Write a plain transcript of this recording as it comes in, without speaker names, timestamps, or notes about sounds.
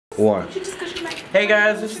One. Hey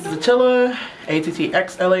guys, this is Attxla,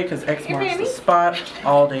 Attxla, because X marks the spot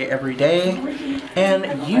all day, every day.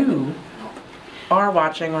 And you are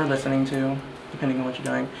watching or listening to, depending on what you're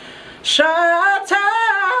doing, Chi-Town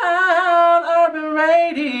Urban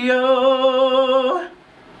Radio.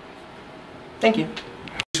 Thank you.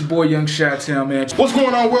 It's your boy Young Chi-Town, man. What's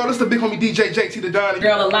going on, world? It's the big homie DJ JT the Don.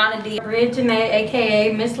 Girl Alana D. Red Janae,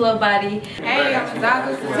 aka Miss Love Body. Hey, I'm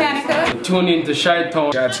Zaza Satanica. Tune in to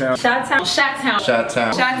Chi-Town. Chi-Town. Chi-Town. Chi-Town.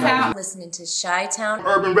 Chi-Town. Chi-Town. Listening to Chi-Town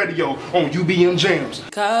Urban Radio on UBM Jams.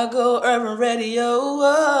 Chicago Urban Radio.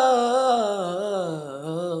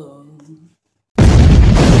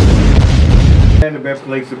 And the best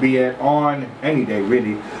place to be at on any day,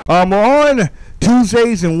 really. On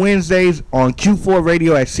Tuesdays and Wednesdays on Q4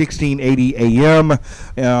 Radio at 1680 AM.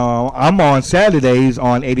 I'm on Saturdays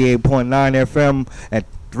on 88.9 FM at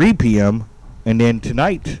 3 PM. And then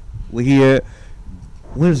tonight, we're here.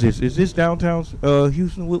 What is this? Is this downtown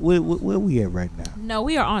Houston? Where we at right now? No,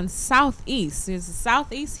 we are on Southeast. It's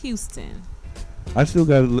Southeast Houston. I still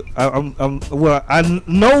got to, well, I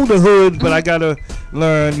know the hood, but I got to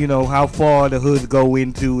learn, you know, how far the hoods go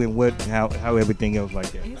into and how everything else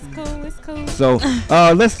like that. It's cool, it's cool. So,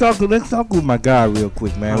 let's talk with my guy real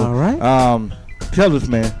quick, man. All right. Tell us,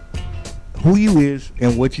 man, who you is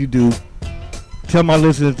and what you do. Tell my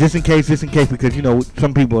listeners, just in case, because, you know,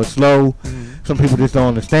 some people are slow. Mm-hmm. Some people just don't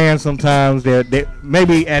understand sometimes. They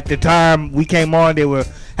maybe at the time we came on, they were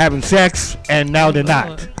having sex, and now they're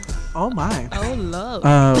not. Oh my. Oh love.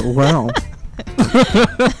 Well.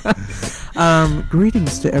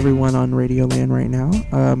 Greetings to everyone on Radio Land right now.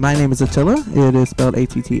 My name is Attxla. It is spelled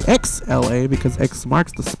Attxla because X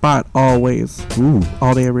marks the spot always. Ooh.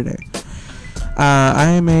 All day, every day. I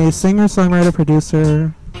am a singer, songwriter,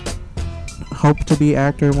 producer. Hope to be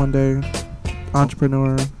actor one day.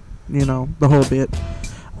 Entrepreneur. You know, the whole bit.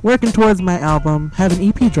 Working towards my album. Have an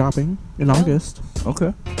EP dropping in August.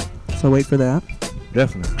 Okay. So wait for that.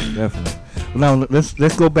 Definitely. Now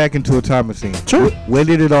let's go back into a time machine. Sure. Where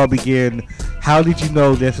did it all begin? How did you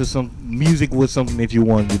know music was something that you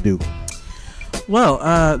wanted to do? Well,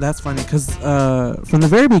 that's funny because from the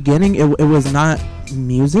very beginning, it was not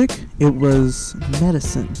music. It was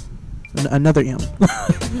medicine. Another M.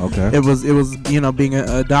 Okay. It was you know, being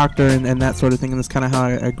a doctor and that sort of thing, and that's kind of how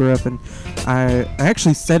I grew up. And I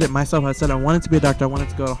actually said it myself. I said I wanted to be a doctor. I wanted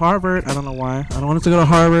to go to Harvard. I don't know why. I don't wanted to go to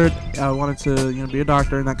Harvard. I wanted to, you know, be a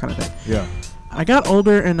doctor and that kind of thing. Yeah. I got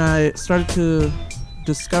older and I started to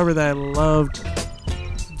discover that I loved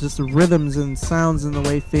just the rhythms and sounds and the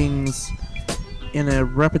way things in a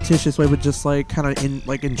repetitious way would just like kind of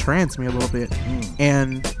entrance me a little bit.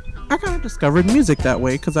 And I kind of discovered music that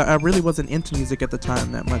way because I really wasn't into music at the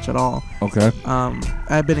time that much at all. Okay.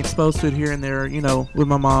 I'd been exposed to it here and there, you know, with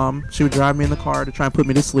my mom. She would drive me in the car to try and put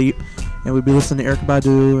me to sleep, and we'd be listening to Erykah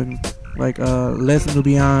Badu and like Leslie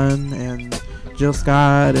Nubian and Jill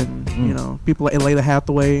Scott and you know, people like Layla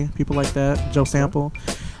Hathaway, people like that, Joe Sample.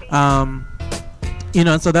 You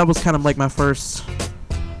know, and so that was kind of like my first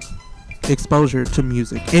exposure to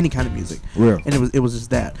music, any kind of music. Yeah. And it was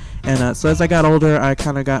just that. And so as I got older, I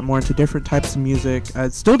kind of got more into different types of music. I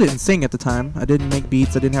still didn't sing at the time. I didn't make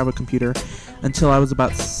beats. I didn't have a computer until I was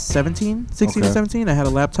about 16 or 17. I had a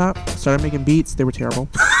laptop, started making beats. They were terrible.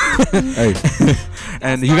 Hey.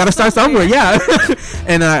 And you got to start somewhere, yeah.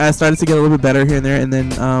 And I started to get a little bit better here and there. And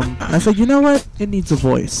then I said, you know what? It needs a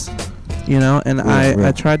voice. You know, and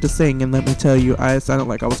I tried to sing, and let me tell you, I sounded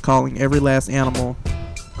like I was calling every last animal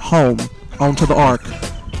home onto the ark.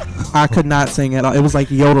 I could not sing at all. It was like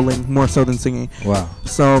yodeling more so than singing. Wow.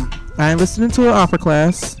 So I enlisted into an opera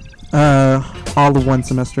class all of one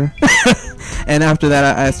semester. And after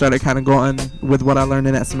that, I started kind of going with what I learned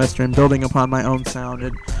in that semester and building upon my own sound.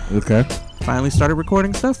 And okay. Finally started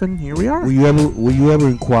recording stuff, and here we are. Were you ever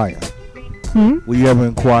in choir? Were you ever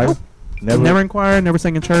in choir? Never in choir, never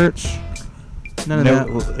sang in church. None of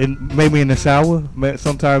that. Maybe in the shower?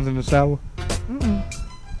 Sometimes in the shower?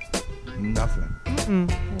 Nothing.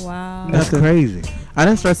 Wow. That's crazy. I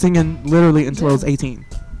didn't start singing literally until I was 18.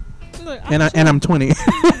 Look, and I'm 20.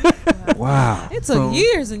 Wow. It took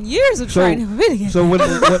years and years of training for me to get. So when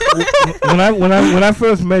I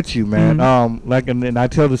first met you, man, and I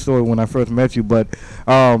tell the story when I first met you, but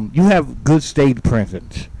you have good stage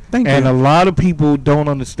presence. Thank you. And a lot of people don't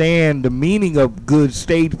understand the meaning of good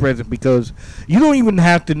stage presence because you don't even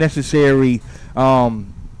have to necessarily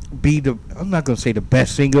be I'm not going to say the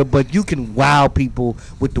best singer, but you can wow people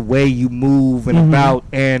with the way you move and about.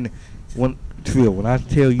 And when I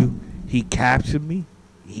tell you he captured me,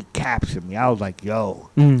 he captured me. I was like, yo.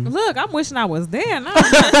 Look, I'm wishing I was there. Now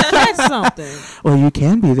that's something. Well, you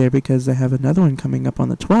can be there because they have another one coming up on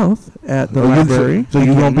the 12th at the library. So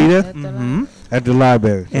you gonna be there? At the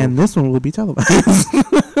library. And this one will be televised.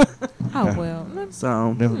 Oh, well.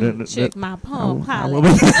 So check my pump.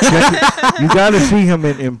 You got to see him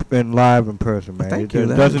in live in person, man. Thank It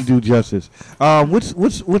you, doesn't do justice. What's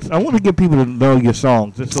I want to get people to know your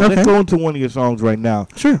songs. So let's go into one of your songs right now.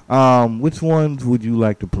 Sure. Which ones would you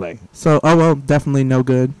like to play? So, definitely No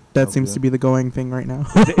Good. That seems to be the going thing right now.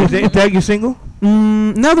 Is that your single?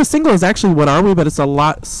 No, the single is actually What Are We, but it's a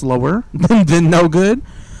lot slower than No Good.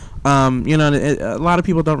 A lot of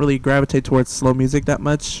people don't really gravitate towards slow music that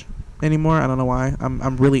much anymore. I don't know why.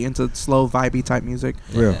 I'm really into slow, vibey type music.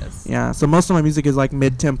 Yes. Yeah. So most of my music is like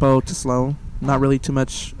mid-tempo to slow. Not really too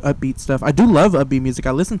much upbeat stuff. I do love upbeat music.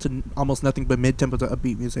 I listen to almost nothing but mid-tempo to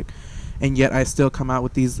upbeat music, and yet I still come out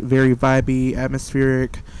with these very vibey,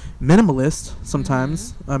 atmospheric, minimalistic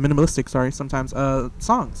sometimes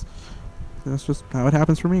songs. That's just how it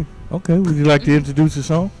happens for me. Okay. Would you like to introduce the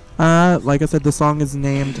song? Like I said, the song is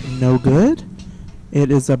named No Good. It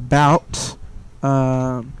is about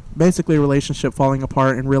basically a relationship falling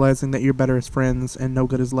apart and realizing that you're better as friends and no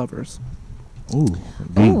good as lovers. Ooh,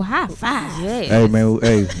 high five. Yes. Hey, man.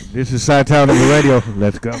 Hey, this is Chi-Town on the radio.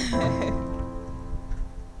 Let's go.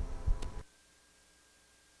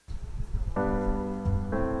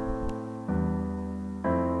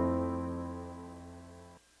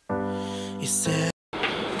 You said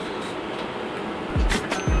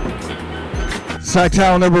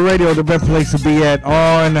Chi-Town Urban Radio, the best place to be at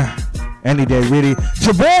on any day, really. It's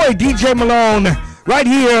your boy, DJ Malone, right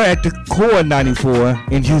here at the Core 94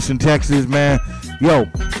 in Houston, Texas, man. Yo,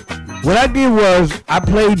 what I did was I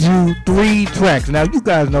played you 3 tracks. Now, you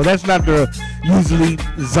guys know that's not the usually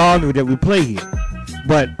genre that we play here,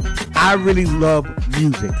 but I really love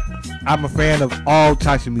music. I'm a fan of all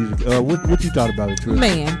types of music. What you thought about it, Trish?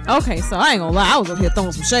 Man, okay, so I ain't gonna lie. I was up here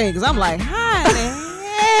throwing some shade because I'm like, hi, man.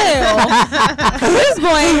 This boy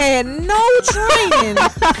had no training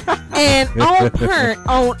and on pernt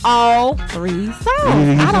on all 3 songs.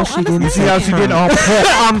 I don't understand. You see how she did on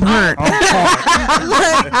pernt? You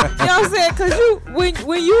know what I'm saying? Because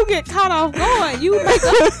when you get caught off guard, you make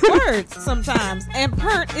up words sometimes, and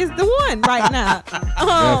pernt is the one right now.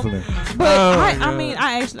 Definitely. But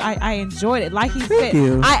I enjoyed it. Like he said,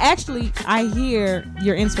 I hear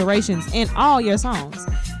your inspirations in all your songs.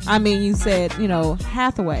 I mean, you said,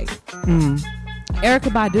 Hathaway, Erykah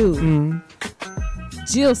Badu,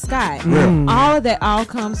 Jill Scott, all of that all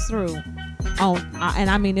comes through. And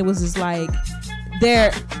I mean, it was just like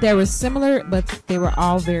they were similar, but they were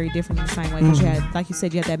all very different in the same way. Because you had, like you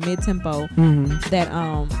said, you had that mid tempo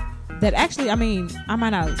that actually, I mean, I might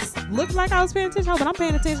not look like I was paying attention, but I'm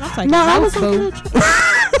paying attention. I'm like, no, I was boo.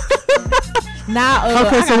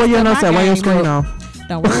 Okay, so what you know, why you screen off?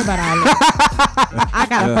 Don't worry about all that. I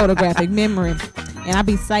got a photographic memory, and I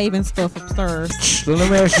be saving stuff upstairs. So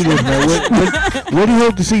let me ask you this, man. Where do you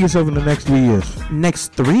hope to see yourself in the next 3 years?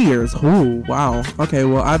 Next 3 years? Oh, wow. Okay,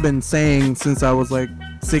 well, I've been saying since I was like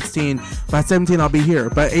 16, by 17 I'll be here,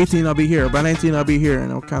 by 18 I'll be here, by 19 I'll be here,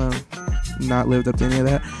 and I've kind of not lived up to any of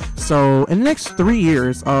that. So in the next 3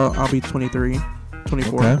 years, I'll be 23,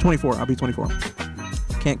 24, okay. 24, I'll be 24.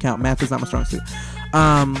 Can't count. Math is not my strong suit.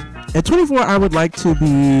 At 24, I would like to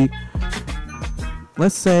be,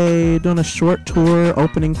 let's say, doing a short tour,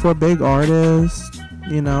 opening for a big artist,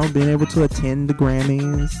 being able to attend the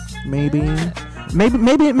Grammys, maybe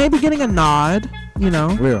getting a nod,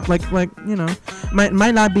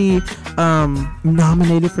 might not be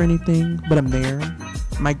nominated for anything, but I'm there.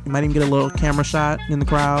 Might even get a little camera shot in the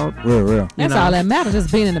crowd. Real. That's all that matters, just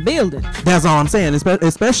being in the building. That's all I'm saying.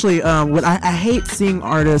 Especially what I hate seeing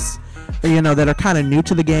artists, that are kind of new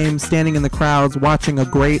to the game, standing in the crowds, watching a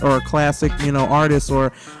great or a classic, artist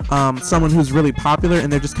or someone who's really popular,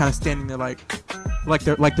 and they're just kind of standing there like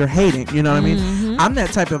they're hating. You know what I mean? I'm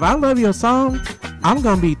that type of. I love your song. I'm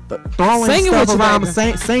gonna be throwing singing stuff around,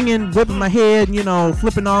 singing, whipping my head,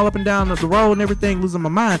 flipping all up and down the road and everything, losing my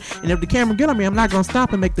mind. And if the camera get on me, I'm not gonna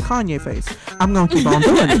stop and make the Kanye face. I'm gonna keep on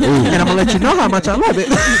doing it, and I'm gonna let you know how much I love it.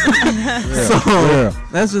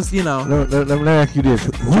 That's just Let me ask you this: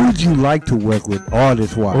 who would you like to work with,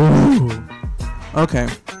 artist-wise? Okay.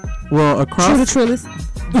 Well, across the Trillis.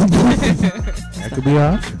 That could be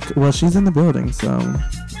her. Well, she's in the building, so.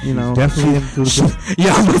 Definitely into the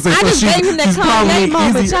yeah, I'm gonna say, I just gave him that Kanye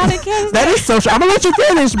moment. Y'all didn't catch that is so true. I'm gonna let you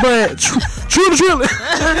finish, but Trill the Trillis.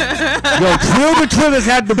 Yo, Trill the Trillis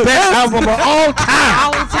had the best album of all time.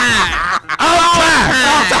 All time.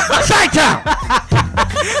 Chi-Town.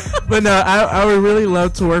 But no, I would really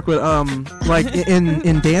love to work with like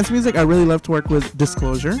in dance music. I really love to work with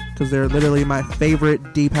Disclosure because they're literally my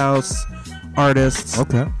favorite deep house artists.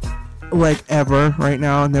 Okay. Like ever right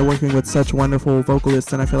now, and they're working with such wonderful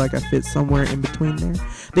vocalists, and I feel like I fit somewhere in between there.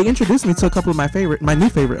 They introduced me to a couple of my new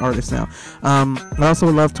favorite artists now. I also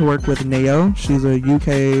would love to work with Neo. She's a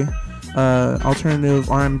UK alternative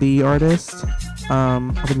R&B artist.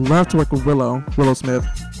 I would love to work with Willow Smith.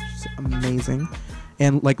 She's amazing.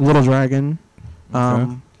 And like Little Dragon,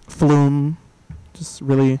 Flume, just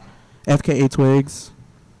really FKA Twigs.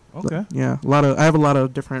 Okay. Yeah, I have a lot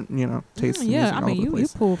of different, tastes. Yeah, I mean, you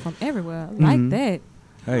pull from everywhere. Like that.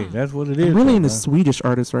 Hey, that's what it is. I'm really into Swedish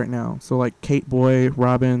artists right now. So like Kate Boy,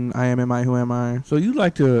 Robin, I Am Who Am I. So you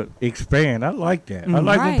like to expand. I like that. I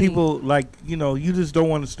like when people you just don't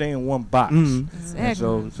want to stay in one box.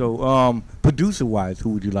 Exactly. So producer wise, who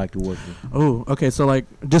would you like to work with? Oh, okay. So like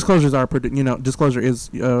Disclosure is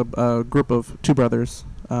a group of two brothers,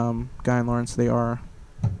 Guy and Lawrence. They are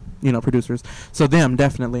producers. So them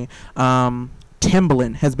definitely.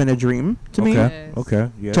 Timbaland has been a dream to me. Okay.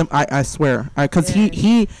 Yeah. I swear, because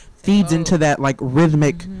he feeds into that like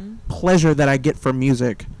rhythmic pleasure that I get from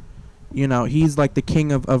music. He's like the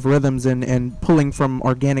king of rhythms and pulling from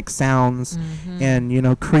organic sounds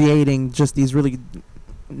and creating just these really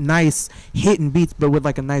nice hitting beats, but with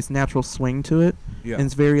like a nice natural swing to it. Yeah. And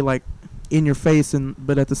it's very like in your face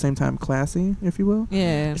but at the same time classy, if you will.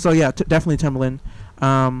 Yeah. So yeah, definitely Timbaland.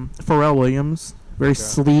 Pharrell Williams, very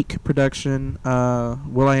sleek production.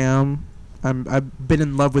 Will.i.am. I've been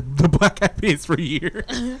in love with the Black Eyed Peas for years.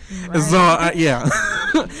 Right. So yeah,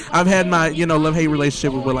 I've had my love-hate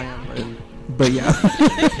relationship with Will.i.am, but yeah,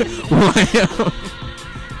 Will.i.am.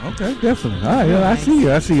 Okay, definitely. All right, yeah, I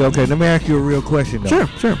see you. Okay, let me ask you a real question though.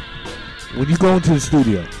 Sure. When you go into the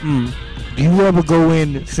studio, do you ever go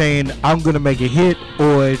in saying I'm gonna make a hit,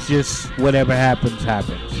 or it's just whatever happens?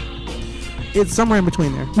 It's somewhere in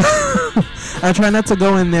between there. I try not to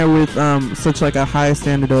go in there with such like a high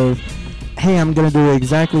standard of, hey, I'm gonna do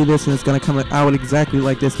exactly this and it's gonna come out exactly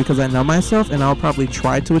like this, because I know myself and I'll probably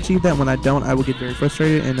try to achieve that. When I don't, I will get very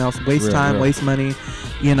frustrated and I'll waste time, waste money.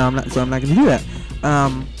 I'm not gonna do that.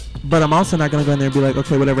 But I'm also not going to go in there and be like,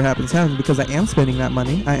 okay, whatever happens, because I am spending that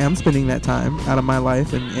money. I am spending that time out of my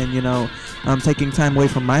life and I'm taking time away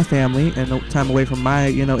from my family and time away from my,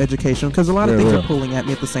 education, because a lot of things are pulling at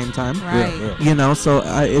me at the same time. Right. So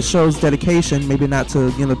it shows dedication, maybe not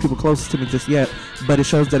to, people closest to me just yet, but it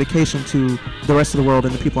shows dedication to the rest of the world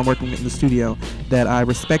and the people I'm working with in the studio, that I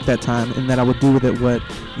respect that time and that I will do with it what,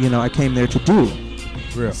 I came there to do.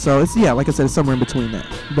 Real. So it's like I said, it's somewhere in between that,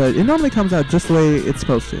 but it normally comes out just the way it's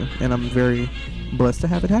supposed to, and I'm very blessed to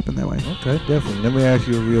have it happen that way. Okay, definitely. Let me ask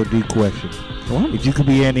you a real deep question. If you could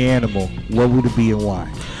be any animal, what would it be and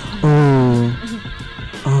why?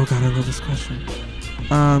 Oh God, I love this question.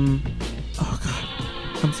 Oh God,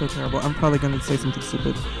 I'm so terrible. I'm probably gonna say something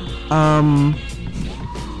stupid. Don't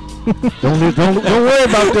worry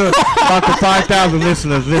about the 5,000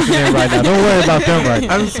 listeners listening right now. Don't worry about them right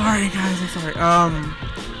now. I'm sorry, guys. I'm sorry.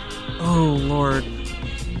 Oh Lord.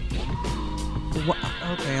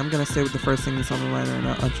 Okay, I'm gonna stay with the first thing that's on the line right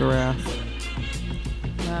now. A giraffe.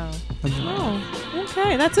 Wow. Oh,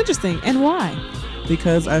 okay, that's interesting. And why?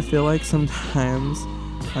 Because I feel like sometimes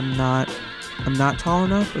I'm not tall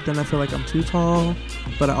enough, but then I feel like I'm too tall.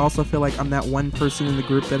 But I also feel like I'm that one person in the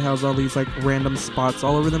group that has all these like random spots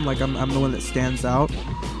all over them. Like I'm the one that stands out,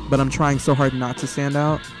 but I'm trying so hard not to stand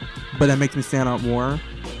out. But that makes me stand out more.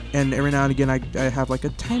 And every now and again, I have like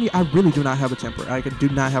I really do not have a temper. I do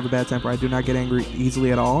not have a bad temper. I do not get angry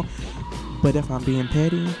easily at all. But if I'm being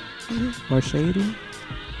petty or shady,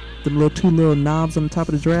 them two little knobs on the top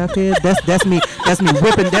of the giraffe head, that's me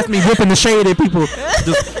whipping the shade at people,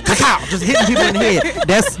 just hitting people in the head.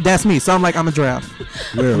 That's me. So I'm a giraffe.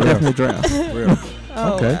 Definitely a giraffe.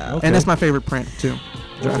 Okay. And that's my favorite print too.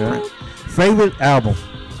 Giraffe print. Favorite album?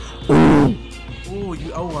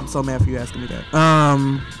 I'm so mad for you asking me that.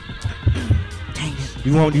 Dang it.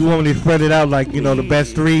 You want me to spread it out like the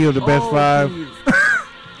best 3 or the best 5?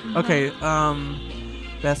 Okay.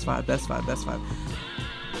 Best five.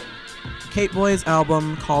 Kate Boy's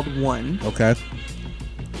album called One. Okay.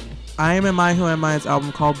 I Am Who Am I's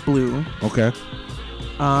album called Blue. Okay.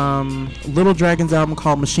 Little Dragon's album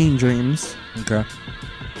called Machine Dreams. Okay.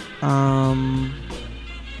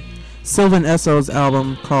 Sylvan Esso's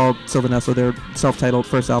album called Sylvan Esso, their self-titled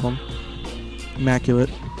first album, Immaculate.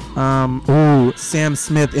 Sam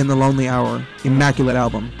Smith in the Lonely Hour, immaculate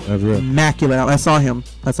album. That's real. Immaculate album. I saw him.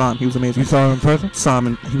 He was amazing. You saw him in person? Saw him,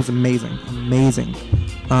 and he was amazing.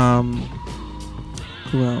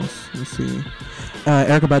 Who else? Let's see.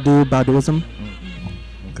 Erykah Badu, Baduism.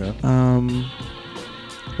 Okay.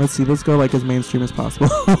 Let's see. Let's go like as mainstream as possible.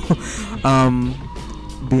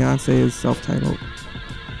 Beyonce is self-titled.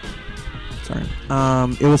 Sorry.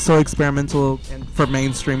 It was so experimental and for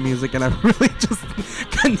mainstream music, and I really just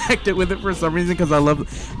connected with it for some reason because I love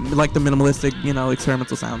like the minimalistic,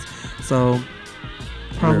 experimental sounds. So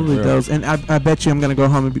probably those. And I bet you I'm gonna go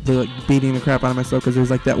home and be like beating the crap out of myself because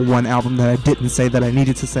there's like that one album that I didn't say that I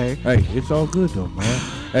needed to say. Hey, it's all good though, man.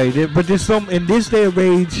 Hey, but there's in this day of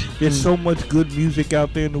age, there's so much good music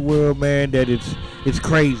out there in the world, man, that it's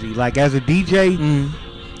crazy. Like as a DJ,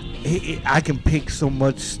 I can pick so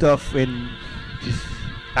much stuff and just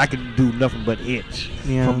I can do nothing but hits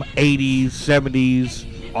from 80s, 70s,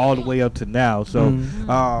 all the way up to now. So,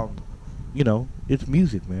 it's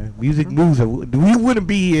music, man. Music moves. We wouldn't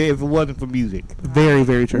be here if it wasn't for music. Very,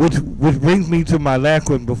 very true. Which brings me to my last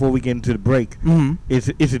question before we get into the break. It's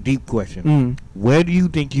a deep question. Where do you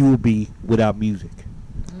think you would be without music?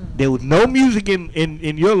 There was no music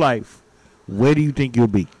in your life. Where do you think you'll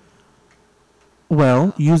be?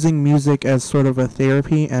 Well, using music as sort of a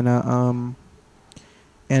therapy and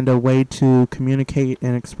a way to communicate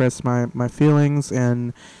and express my feelings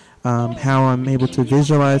and how I'm able to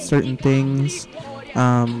visualize certain things,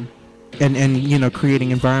 and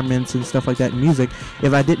creating environments and stuff like that in music.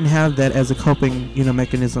 If I didn't have that as a coping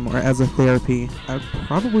mechanism or as a therapy, I'd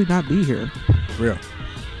probably not be here. Real.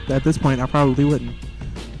 At this point, I probably wouldn't.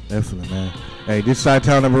 Definitely, man. Hey, this is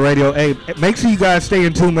Chi-Town Number Radio. Hey, make sure you guys stay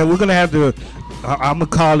in tune, man. We're gonna have I'm gonna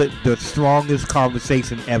call it the strongest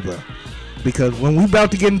conversation ever. Because when we about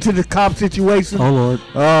to get into the cop situation,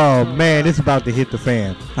 oh man, it's about to hit the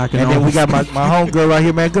fan. And then we got my homegirl right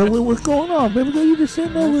here, man. Girl, what's going on, baby? Girl, you just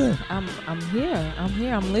sitting over there. I'm here.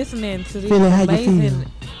 I'm listening to these amazing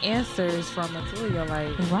answers from Attxla.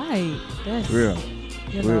 Like, right, that's real.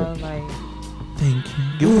 Like. Thank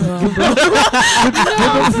you. Give them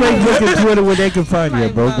Facebook and Twitter where they can find you,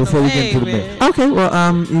 bro. Before we get into the mix. Okay,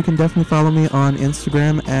 well, you can definitely follow me on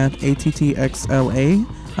Instagram at ATTXLA.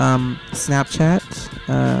 Snapchat,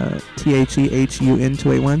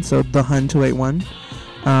 THEHUN281, so the Hun 281.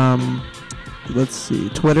 Let's see,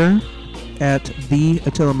 Twitter at the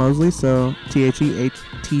Attxla Mosley, so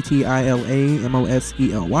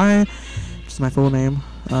THEATTILAMOSELY, which is my full name.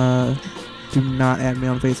 Do not add me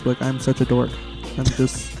on Facebook. I'm such a dork.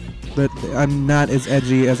 I'm not as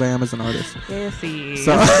edgy as I am as an artist. Yes, he is.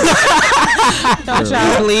 So don't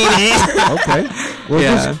try to believe it. Okay.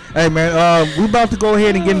 Well, hey man, we about to go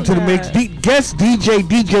ahead and get into the mix. Guest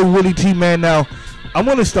DJ Willie T, man. Now, I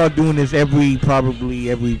want to start doing this probably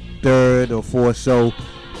every third or fourth. So,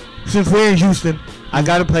 since we're in Houston, I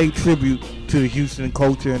gotta pay tribute to the Houston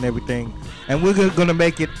culture and everything, and we're gonna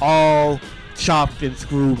make it all chopped and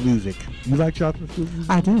screwed music. You like chopped and screwed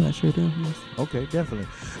music? I do. I sure do. Yes. Okay, definitely.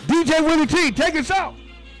 DJ Willie T, take us out.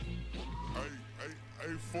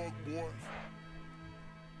 Hey, fuck boy.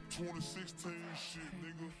 2016 shit.